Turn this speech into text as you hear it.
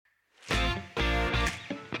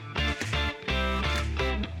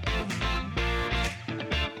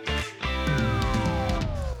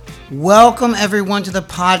Welcome everyone to the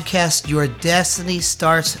podcast, Your Destiny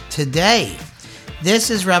Starts Today. This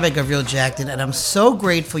is Rabbi Gabriel Jackson, and I'm so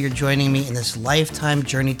grateful you're joining me in this lifetime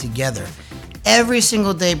journey together. Every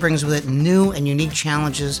single day brings with it new and unique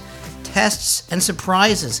challenges, tests, and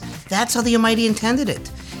surprises. That's how the Almighty intended it.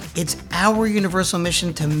 It's our universal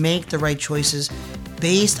mission to make the right choices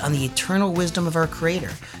based on the eternal wisdom of our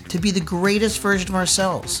Creator, to be the greatest version of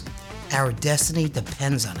ourselves. Our destiny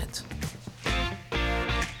depends on it.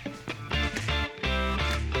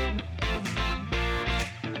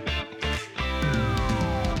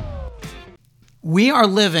 We are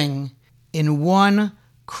living in one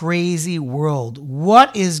crazy world.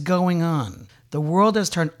 What is going on? The world has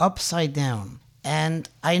turned upside down. And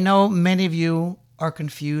I know many of you are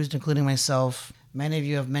confused, including myself. Many of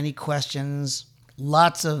you have many questions,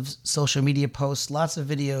 lots of social media posts, lots of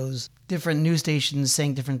videos, different news stations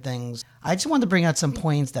saying different things. I just want to bring out some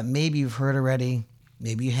points that maybe you've heard already,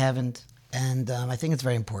 maybe you haven't. And I think it's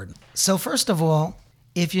very important. So first of all,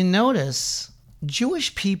 if you notice,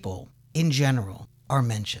 Jewish people in general are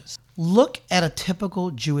mensches. Look at a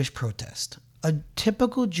typical Jewish protest. A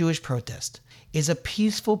typical Jewish protest is a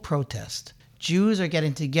peaceful protest. Jews are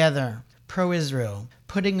getting together, pro-Israel,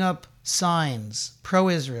 putting up signs,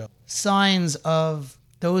 pro-Israel, signs of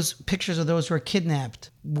those pictures of those who are kidnapped.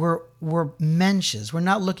 We're mensches. We're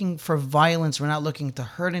not looking for violence. We're not looking to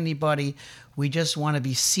hurt anybody. We just want to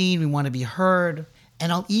be seen. We want to be heard.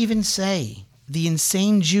 And I'll even say the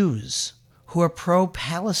insane Jews who are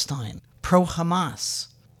pro-Palestine, pro-Hamas.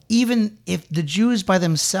 Even if the Jews by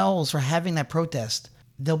themselves are having that protest,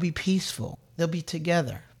 they'll be peaceful. They'll be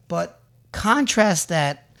together. But contrast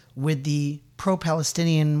that with the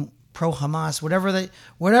pro-Palestinian, pro-Hamas,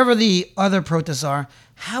 whatever the other protests are.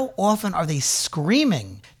 How often are they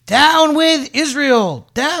screaming, down with Israel,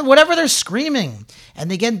 down, whatever they're screaming.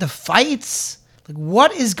 And they get into fights. Like,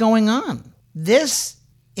 what is going on? This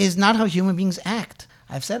is not how human beings act.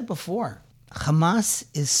 I've said it before. Hamas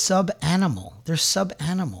is sub-animal. They're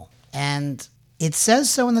sub-animal. And it says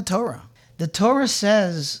so in the Torah. The Torah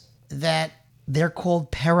says that they're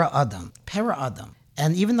called para-adam. Para-adam.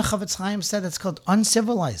 And even the Chavetz Chaim said it's called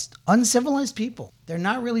uncivilized. Uncivilized people. They're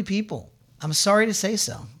not really people. I'm sorry to say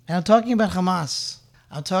so. And I'm talking about Hamas.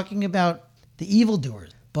 I'm talking about the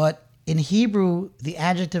evildoers. But in Hebrew, the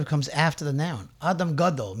adjective comes after the noun. Adam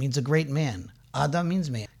Gadol means a great man. Adam means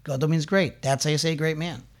man. Gadol means great. That's how you say great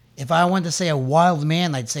man. If I wanted to say a wild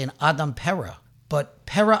man, I'd say an Adam Pera. But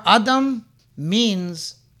Pera Adam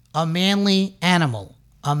means a manly animal,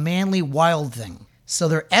 a manly wild thing. So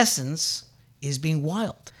their essence is being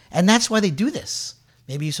wild. And that's why they do this.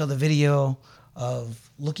 Maybe you saw the video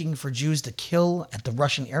of looking for Jews to kill at the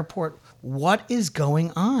Russian airport. What is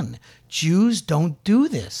going on? Jews don't do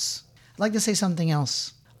this. I'd like to say something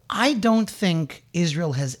else. I don't think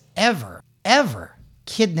Israel has ever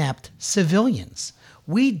kidnapped civilians.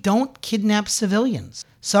 We don't kidnap civilians.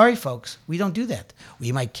 Sorry, folks, we don't do that.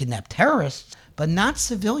 We might kidnap terrorists, but not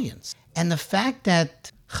civilians. And the fact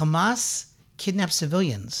that Hamas kidnapped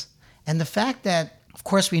civilians, and the fact that, of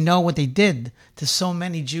course, we know what they did to so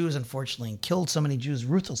many Jews, unfortunately, and killed so many Jews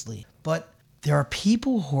ruthlessly, but there are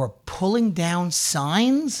people who are pulling down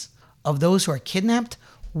signs of those who are kidnapped.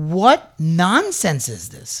 What nonsense is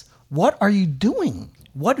this? What are you doing?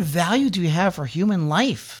 What value do you have for human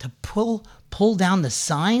life to pull down the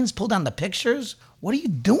signs, pull down the pictures? What are you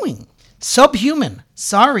doing? Subhuman.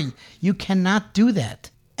 Sorry, you cannot do that.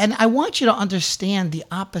 And I want you to understand the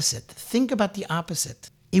opposite. Think about the opposite.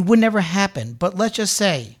 It would never happen, but let's just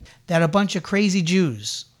say that a bunch of crazy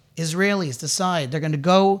Jews, Israelis, decide they're going to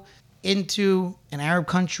go into an Arab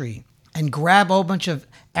country and grab a whole bunch of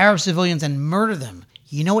Arab civilians and murder them.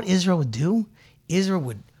 You know what Israel would do? Israel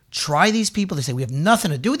would try these people. They say, we have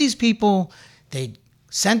nothing to do with these people. They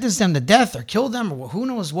sentence them to death or kill them or who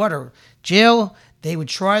knows what, or jail. They would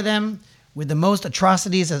try them with the most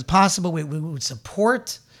atrocities as possible. We would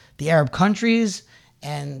support the Arab countries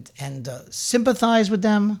and sympathize with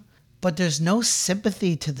them. But there's no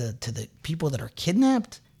sympathy to the people that are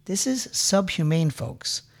kidnapped. This is subhumane,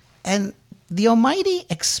 folks. And the Almighty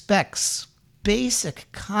expects basic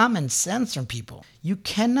common sense from people. You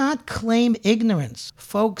cannot claim ignorance.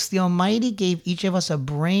 Folks, the Almighty gave each of us a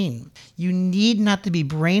brain. You need not to be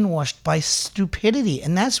brainwashed by stupidity.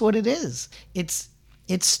 And that's what it is. It's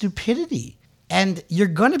stupidity. And you're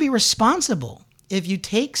going to be responsible if you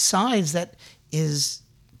take sides that is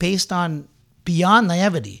based on beyond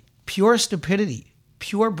naivety, pure stupidity,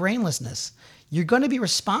 pure brainlessness. You're going to be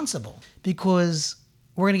responsible because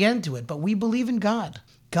we're going to get into it. But we believe in God.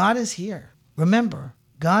 God is here. Remember,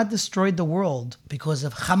 God destroyed the world because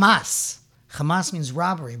of Hamas. Hamas means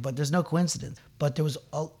robbery, but there's no coincidence. But there was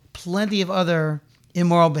plenty of other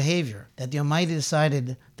immoral behavior, that the Almighty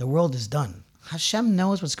decided the world is done. Hashem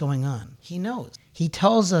knows what's going on. He knows. He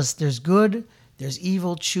tells us there's good, there's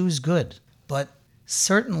evil, choose good. But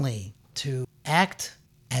certainly to act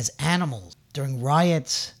as animals during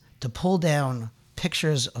riots, to pull down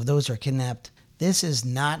pictures of those who are kidnapped, this is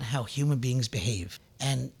not how human beings behave.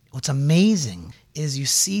 And what's amazing is you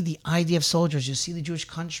see the IDF soldiers, you see the Jewish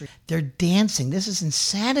country, they're dancing. This is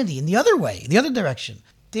insanity in the other way, the other direction.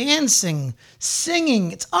 Dancing,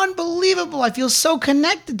 singing, it's unbelievable. I feel so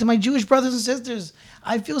connected to my Jewish brothers and sisters.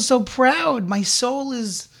 I feel so proud. My soul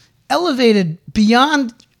is elevated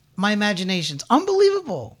beyond my imagination. It's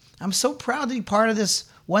unbelievable. I'm so proud to be part of this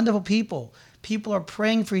wonderful people. People are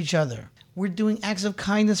praying for each other. We're doing acts of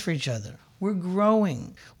kindness for each other. We're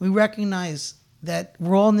growing. We recognize that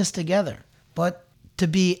we're all in this together. But to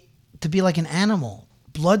be like an animal,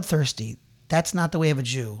 bloodthirsty, that's not the way of a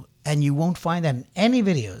Jew. And you won't find that in any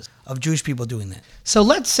videos of Jewish people doing that. So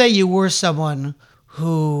let's say you were someone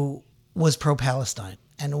who was pro-Palestine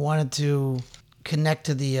and wanted to connect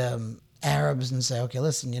to the Arabs and say, okay,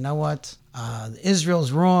 listen, you know what?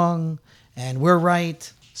 Israel's wrong and we're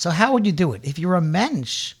right. So how would you do it? If you're a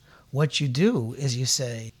mensch, what you do is you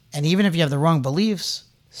say, and even if you have the wrong beliefs,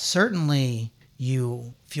 certainly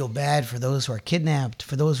you feel bad for those who are kidnapped,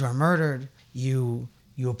 for those who are murdered. You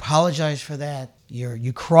apologize for that.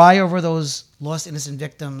 You cry over those lost innocent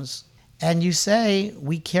victims. And you say,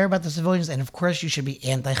 we care about the civilians, and of course you should be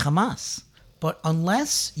anti-Hamas. But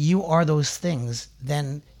unless you are those things,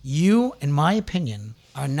 then you, in my opinion,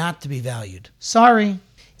 are not to be valued. Sorry.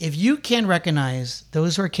 If you can't recognize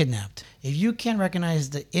those who are kidnapped, if you can't recognize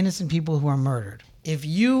the innocent people who are murdered, if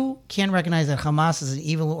you can't recognize that Hamas is an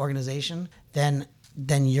evil organization, then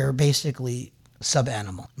you're basically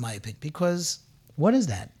sub-animal, in my opinion. Because what is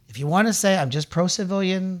that? If you want to say, I'm just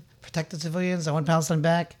pro-civilian, protect the civilians, I want Palestine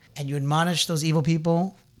back, and you admonish those evil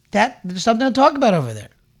people, there's something to talk about over there.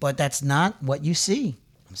 But that's not what you see.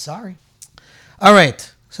 I'm sorry. All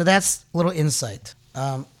right, so that's a little insight.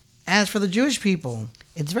 As for the Jewish people,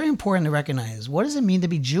 it's very important to recognize, what does it mean to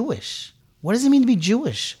be Jewish? What does it mean to be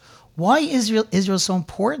Jewish? Why is Israel so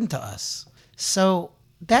important to us? So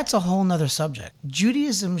that's a whole nother subject.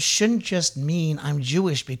 Judaism shouldn't just mean I'm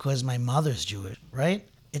Jewish because my mother's Jewish, right?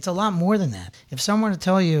 It's a lot more than that. If someone were to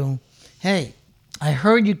tell you, hey, I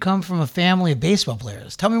heard you come from a family of baseball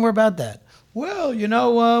players. Tell me more about that. Well,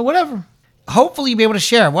 whatever. Hopefully you'll be able to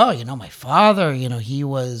share. Well, my father, he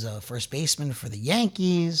was a first baseman for the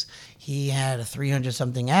Yankees. He had a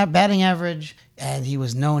 300-something batting average, and he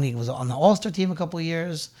was known. He was on the All-Star team a couple of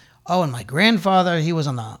years. Oh, and my grandfather, he was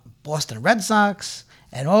on the Boston Red Sox.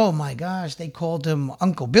 And oh my gosh, they called him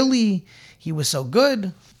Uncle Billy. He was so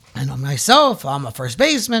good. And myself, I'm a first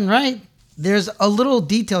baseman, right? There's a little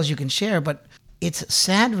details you can share, but it's a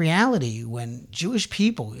sad reality when Jewish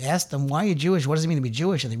people ask them, why are you Jewish? What does it mean to be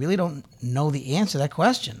Jewish? And they really don't know the answer to that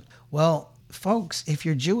question. Well, folks, if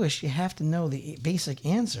you're Jewish, you have to know the basic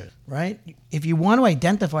answer, right? If you want to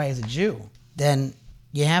identify as a Jew, then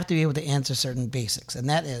you have to be able to answer certain basics. And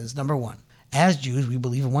that is, number one, as Jews, we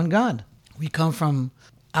believe in one God. We come from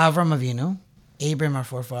Avram Avinu, Abraham, our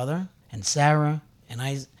forefather, and Sarah, and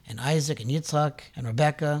Isaac, and Yitzhak, and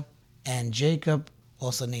Rebekah, and Jacob,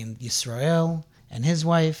 also named Yisrael, and his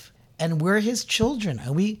wife, and we're his children.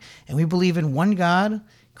 And we believe in one God,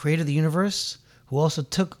 creator of the universe, who also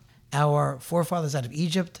took our forefathers out of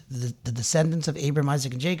Egypt, the descendants of Abraham,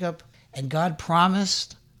 Isaac, and Jacob. And God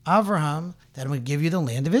promised Abraham that he would give you the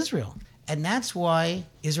land of Israel. And that's why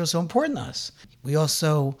Israel is so important to us. We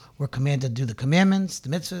also were commanded to do the commandments, the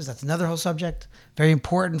mitzvahs. That's another whole subject. Very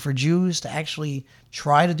important for Jews to actually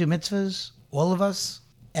try to do mitzvahs, all of us,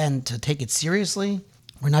 and to take it seriously.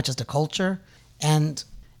 We're not just a culture. And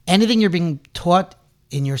anything you're being taught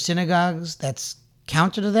in your synagogues that's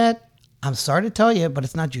counter to that, I'm sorry to tell you, but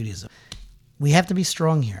it's not Judaism. We have to be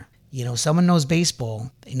strong here. Someone knows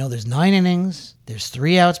baseball. They know there's 9 innings. There's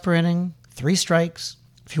 3 outs per inning, 3 strikes.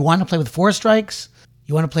 If you want to play with 4 strikes,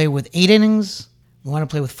 you want to play with 8 innings, you want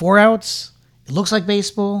to play with 4 outs, it looks like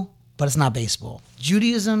baseball, but it's not baseball.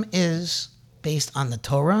 Judaism is based on the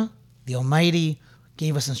Torah. The Almighty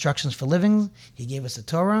gave us instructions for living. He gave us the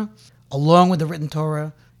Torah. Along with the written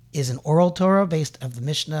Torah is an oral Torah based of the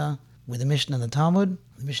Mishnah, with the Mishnah and the Talmud,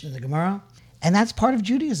 the Mishnah and the Gemara. And that's part of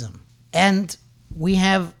Judaism. And we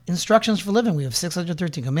have instructions for living. We have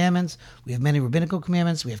 613 commandments. We have many rabbinical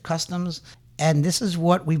commandments. We have customs. And this is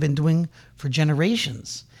what we've been doing for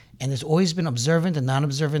generations. And there's always been observant and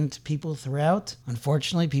non-observant people throughout.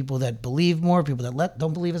 Unfortunately, people that believe more, people that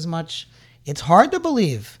don't believe as much. It's hard to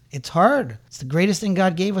believe. It's hard. It's the greatest thing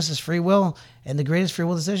God gave us is free will. And the greatest free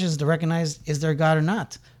will decision is to recognize, is there a God or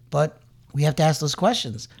not? But we have to ask those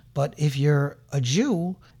questions. But if you're a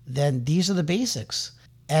Jew, then these are the basics.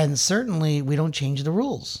 And certainly we don't change the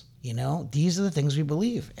rules. These are the things we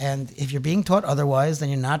believe. And if you're being taught otherwise, then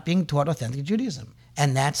you're not being taught authentic Judaism.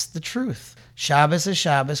 And that's the truth. Shabbos is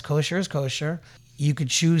Shabbos. Kosher is kosher. You could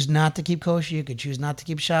choose not to keep kosher. You could choose not to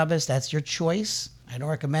keep Shabbos. That's your choice. I don't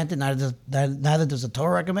recommend it. Neither does the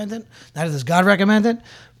Torah recommend it. Neither does God recommend it.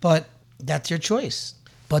 But that's your choice.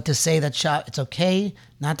 But to say that it's okay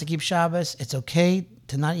not to keep Shabbos, it's okay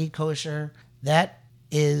to not eat kosher, that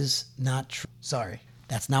is not true. Sorry.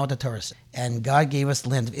 That's not what the Torah says. And God gave us the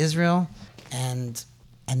land of Israel, and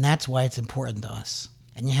that's why it's important to us.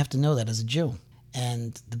 And you have to know that as a Jew.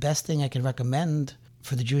 And the best thing I can recommend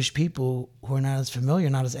for the Jewish people who are not as familiar,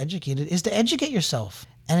 not as educated, is to educate yourself.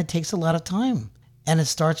 And it takes a lot of time. And it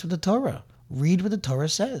starts with the Torah. Read what the Torah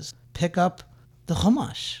says. Pick up the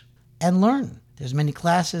Chumash and learn. There's many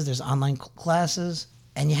classes. There's online classes.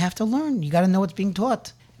 And you have to learn. You got to know what's being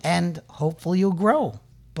taught. And hopefully you'll grow.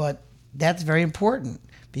 But that's very important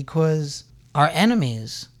because our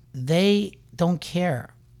enemies, they don't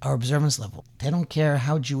care our observance level. They don't care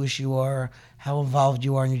how Jewish you are, how involved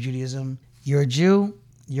you are in your Judaism. You're a Jew,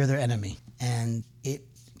 you're their enemy. And it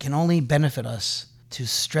can only benefit us to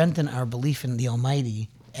strengthen our belief in the Almighty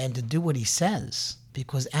and to do what He says.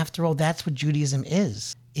 Because after all, that's what Judaism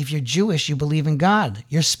is. If you're Jewish, you believe in God.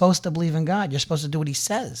 You're supposed to believe in God. You're supposed to do what He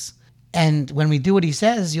says. And when we do what He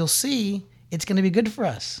says, you'll see it's going to be good for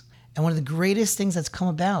us. And one of the greatest things that's come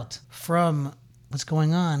about from what's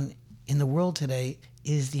going on in the world today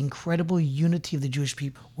is the incredible unity of the Jewish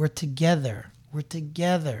people. We're together. We're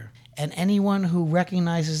together. And anyone who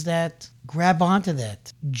recognizes that, grab onto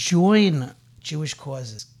that. Join Jewish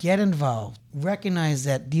causes. Get involved. Recognize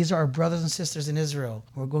that these are our brothers and sisters in Israel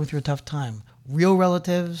who are going through a tough time. Real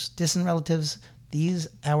relatives, distant relatives, these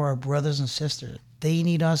are our brothers and sisters. They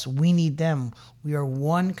need us. We need them. We are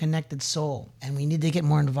one connected soul. And we need to get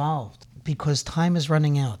more involved because time is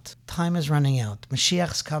running out. Time is running out.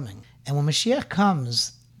 Mashiach's coming. And when Mashiach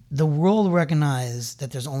comes, the world will recognize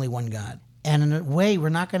that there's only one God. And in a way, we're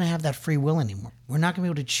not going to have that free will anymore. We're not going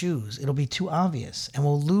to be able to choose. It'll be too obvious. And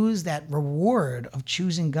we'll lose that reward of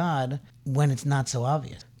choosing God when it's not so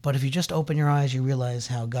obvious. But if you just open your eyes, you realize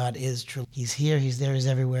how God is true. He's here, He's there, He's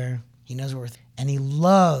everywhere. He knows what we're and He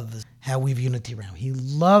loves how we've unity around. He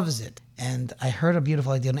loves it. And I heard a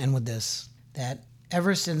beautiful idea, and end with this, that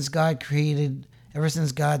ever since God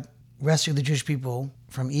rescued the Jewish people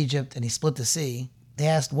from Egypt and He split the sea, they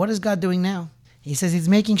asked, what is God doing now? He says He's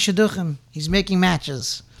making shidduchim. He's making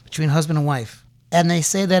matches between husband and wife. And they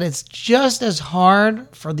say that it's just as hard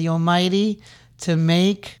for the Almighty to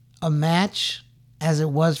make a match as it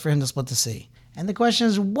was for Him to split the sea. And the question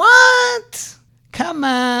is, what? Come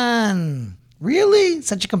on. Really?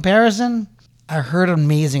 Such a comparison? I heard an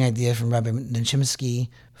amazing idea from Rabbi Nechimsky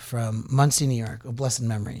from Muncie, New York, of blessed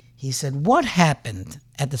memory. He said, what happened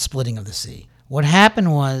at the splitting of the sea? What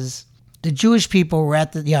happened was the Jewish people were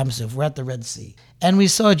at the Yam Suf, were at the Red Sea. And we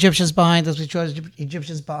saw Egyptians behind us. We saw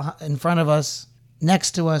Egyptians in front of us,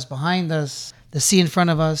 next to us, behind us, the sea in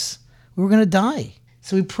front of us. We were going to die.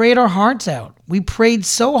 So we prayed our hearts out. We prayed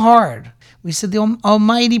so hard. We said, the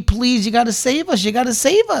Almighty, please, you got to save us. You got to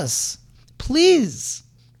save us. Please.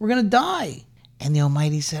 We're going to die. And the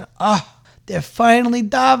Almighty said, they're finally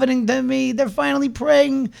davening to me. They're finally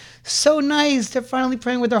praying. So nice. They're finally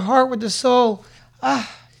praying with their heart, with their soul. It's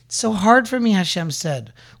so hard for me, Hashem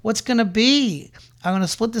said. What's going to be? I'm going to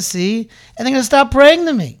split the sea, and they're going to stop praying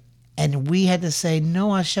to me. And we had to say,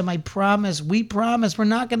 no, Hashem, I promise. We promise. We're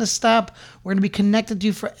not going to stop. We're going to be connected to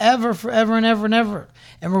you forever, forever, and ever, and ever.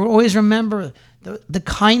 And we'll always remember the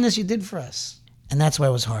kindness you did for us. And that's why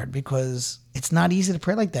it was hard, because it's not easy to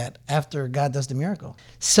pray like that after God does the miracle.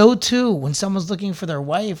 So too, when someone's looking for their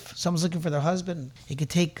wife, someone's looking for their husband, it could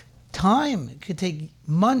take time. It could take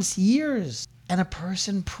months, years. And a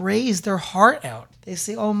person prays their heart out. They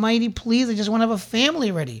say, Almighty, please, I just want to have a family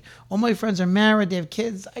already. All my friends are married, they have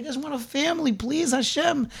kids. I just want a family, please,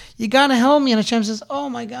 Hashem. You got to help me. And Hashem says, oh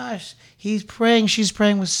my gosh, he's praying, she's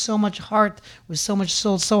praying with so much heart, with so much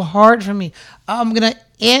soul. It's so hard for me. I'm going to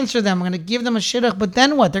answer them. I'm going to give them a shidduch. But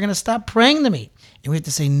then what? They're going to stop praying to me. And we have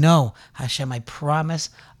to say, no, Hashem, I promise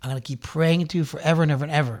I'm going to keep praying to you forever and ever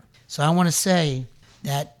and ever. So I want to say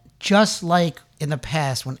that just like in the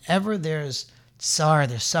past, whenever there's tsar,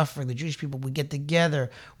 there's suffering, the Jewish people, we get together,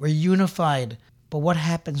 we're unified. But what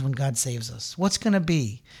happens when God saves us? What's going to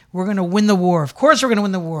be? We're going to win the war. Of course we're going to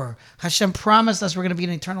win the war. Hashem promised us we're going to be an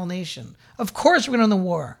eternal nation. Of course we're going to win the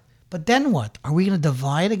war. But then what? Are we going to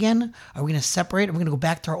divide again? Are we going to separate? Are we going to go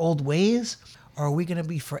back to our old ways? Or are we going to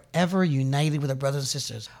be forever united with our brothers and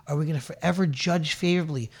sisters? Are we going to forever judge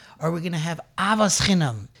favorably? Are we going to have avas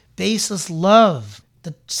chinam, baseless love?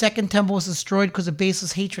 The second temple was destroyed because of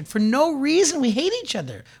baseless hatred. For no reason. We hate each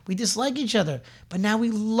other. We dislike each other. But now we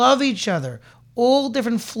love each other. All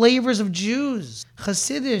different flavors of Jews.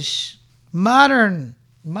 Hasidish, modern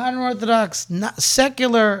Orthodox, not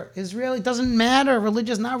secular, Israeli, doesn't matter.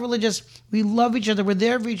 Religious, not religious. We love each other. We're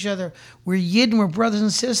there for each other. We're Yid and we're brothers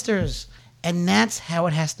and sisters. And that's how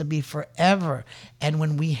it has to be forever. And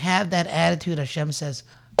when we have that attitude, Hashem says,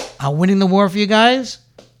 I'm winning the war for you guys,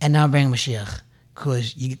 and now I'm bringing Mashiach.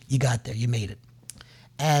 Because you got there. You made it.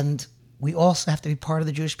 And we also have to be part of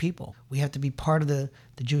the Jewish people. We have to be part of the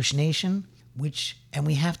Jewish nation, and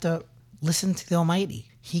we have to listen to the Almighty.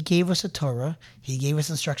 He gave us a Torah. He gave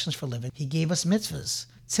us instructions for living. He gave us mitzvahs,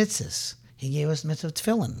 tzitzis. He gave us mitzvah of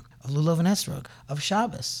tefillin, of lulav and esrog, of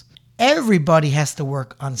Shabbos. Everybody has to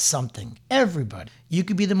work on something. Everybody. You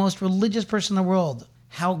could be the most religious person in the world.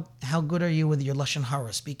 How good are you with your lashon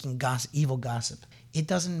hara, speaking evil gossip? It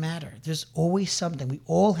doesn't matter. There's always something. We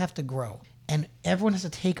all have to grow. And everyone has to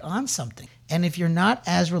take on something. And if you're not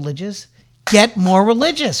as religious, get more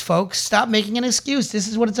religious, folks. Stop making an excuse. This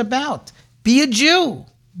is what it's about. Be a Jew.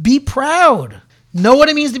 Be proud. Know what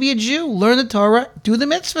it means to be a Jew. Learn the Torah. Do the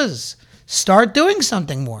mitzvahs. Start doing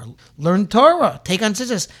something more. Learn Torah. Take on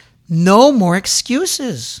tzitzis. No more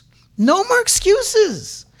excuses. No more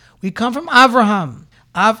excuses. We come from Avraham.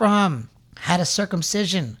 Avraham had a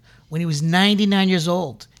circumcision when he was 99 years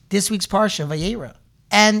old. This week's Parsha, Vayera.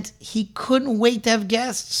 And he couldn't wait to have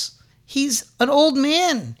guests. He's an old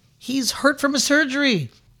man. He's hurt from a surgery.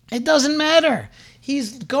 It doesn't matter.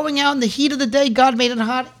 He's going out in the heat of the day. God made it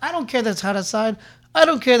hot. I don't care that it's hot outside. I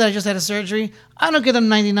don't care that I just had a surgery. I don't care that I'm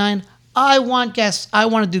 99. I want guests. I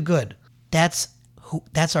want to do good. That's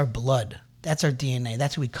our blood. That's our DNA.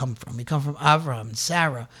 That's where we come from. We come from Avraham and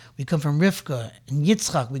Sarah. We come from Rivka and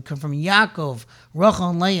Yitzchak. We come from Yaakov, Rachel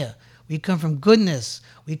and Leah. We come from goodness.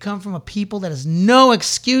 We come from a people that has no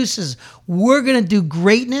excuses. We're going to do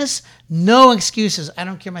greatness, no excuses. I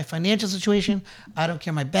don't care my financial situation. I don't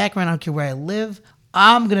care my background. I don't care where I live.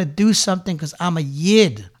 I'm going to do something because I'm a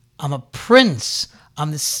Yid. I'm a prince.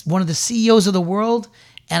 I'm one of the CEOs of the world,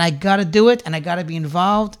 and I got to do it, and I got to be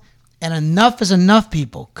involved. And enough is enough,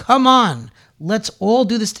 people. Come on. Let's all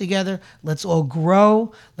do this together. Let's all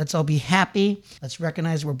grow. Let's all be happy. Let's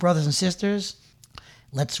recognize we're brothers and sisters.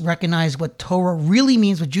 Let's recognize what Torah really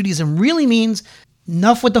means, what Judaism really means.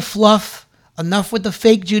 Enough with the fluff. Enough with the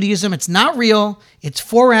fake Judaism. It's not real. It's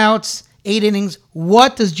 4 outs, 8 innings.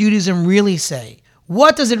 What does Judaism really say?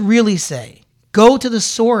 What does it really say? Go to the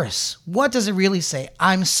source. What does it really say?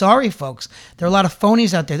 I'm sorry, folks. There are a lot of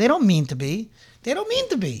phonies out there. They don't mean to be. They don't mean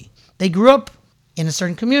to be. They grew up in a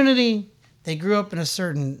certain community. They grew up in a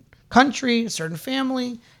certain country, a certain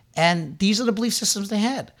family. And these are the belief systems they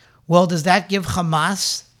had. Well, does that give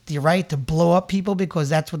Hamas the right to blow up people because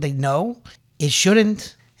that's what they know? It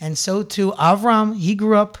shouldn't. And so too, Avram, he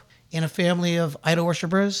grew up in a family of idol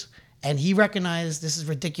worshipers, and he recognized this is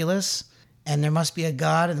ridiculous, and there must be a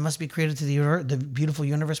God, and there must be created to the beautiful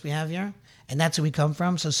universe we have here. And that's where we come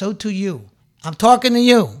from. So too you. I'm talking to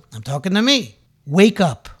you. I'm talking to me. Wake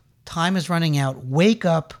up. Time is running out. Wake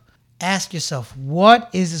up. Ask yourself, what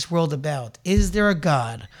is this world about? Is there a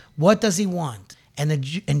God? What does he want? And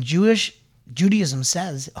Judaism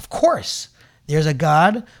says, of course, there's a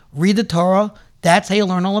God. Read the Torah. That's how you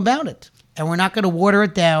learn all about it. And we're not going to water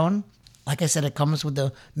it down. Like I said, it comes with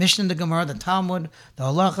the Mishnah, the Gemara, the Talmud, the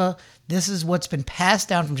Halacha. This is what's been passed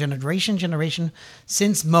down from generation to generation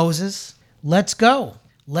since Moses. Let's go.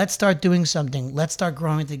 Let's start doing something. Let's start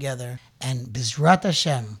growing together. And Bizrat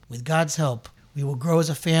Hashem, with God's help, we will grow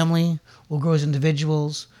as a family. We'll grow as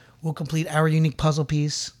individuals. We'll complete our unique puzzle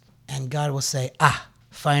piece. And God will say,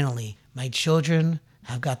 finally, my children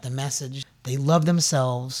have got the message. They love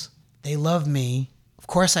themselves. They love me. Of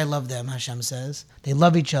course I love them, Hashem says. They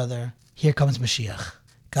love each other. Here comes Mashiach.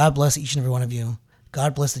 God bless each and every one of you.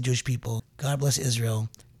 God bless the Jewish people. God bless Israel.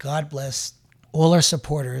 God bless all our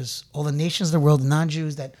supporters, all the nations of the world,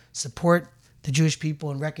 non-Jews that support the Jewish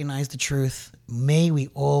people and recognize the truth. May we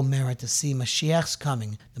all merit to see Mashiach's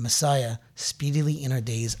coming, the Messiah, speedily in our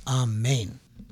days. Amen.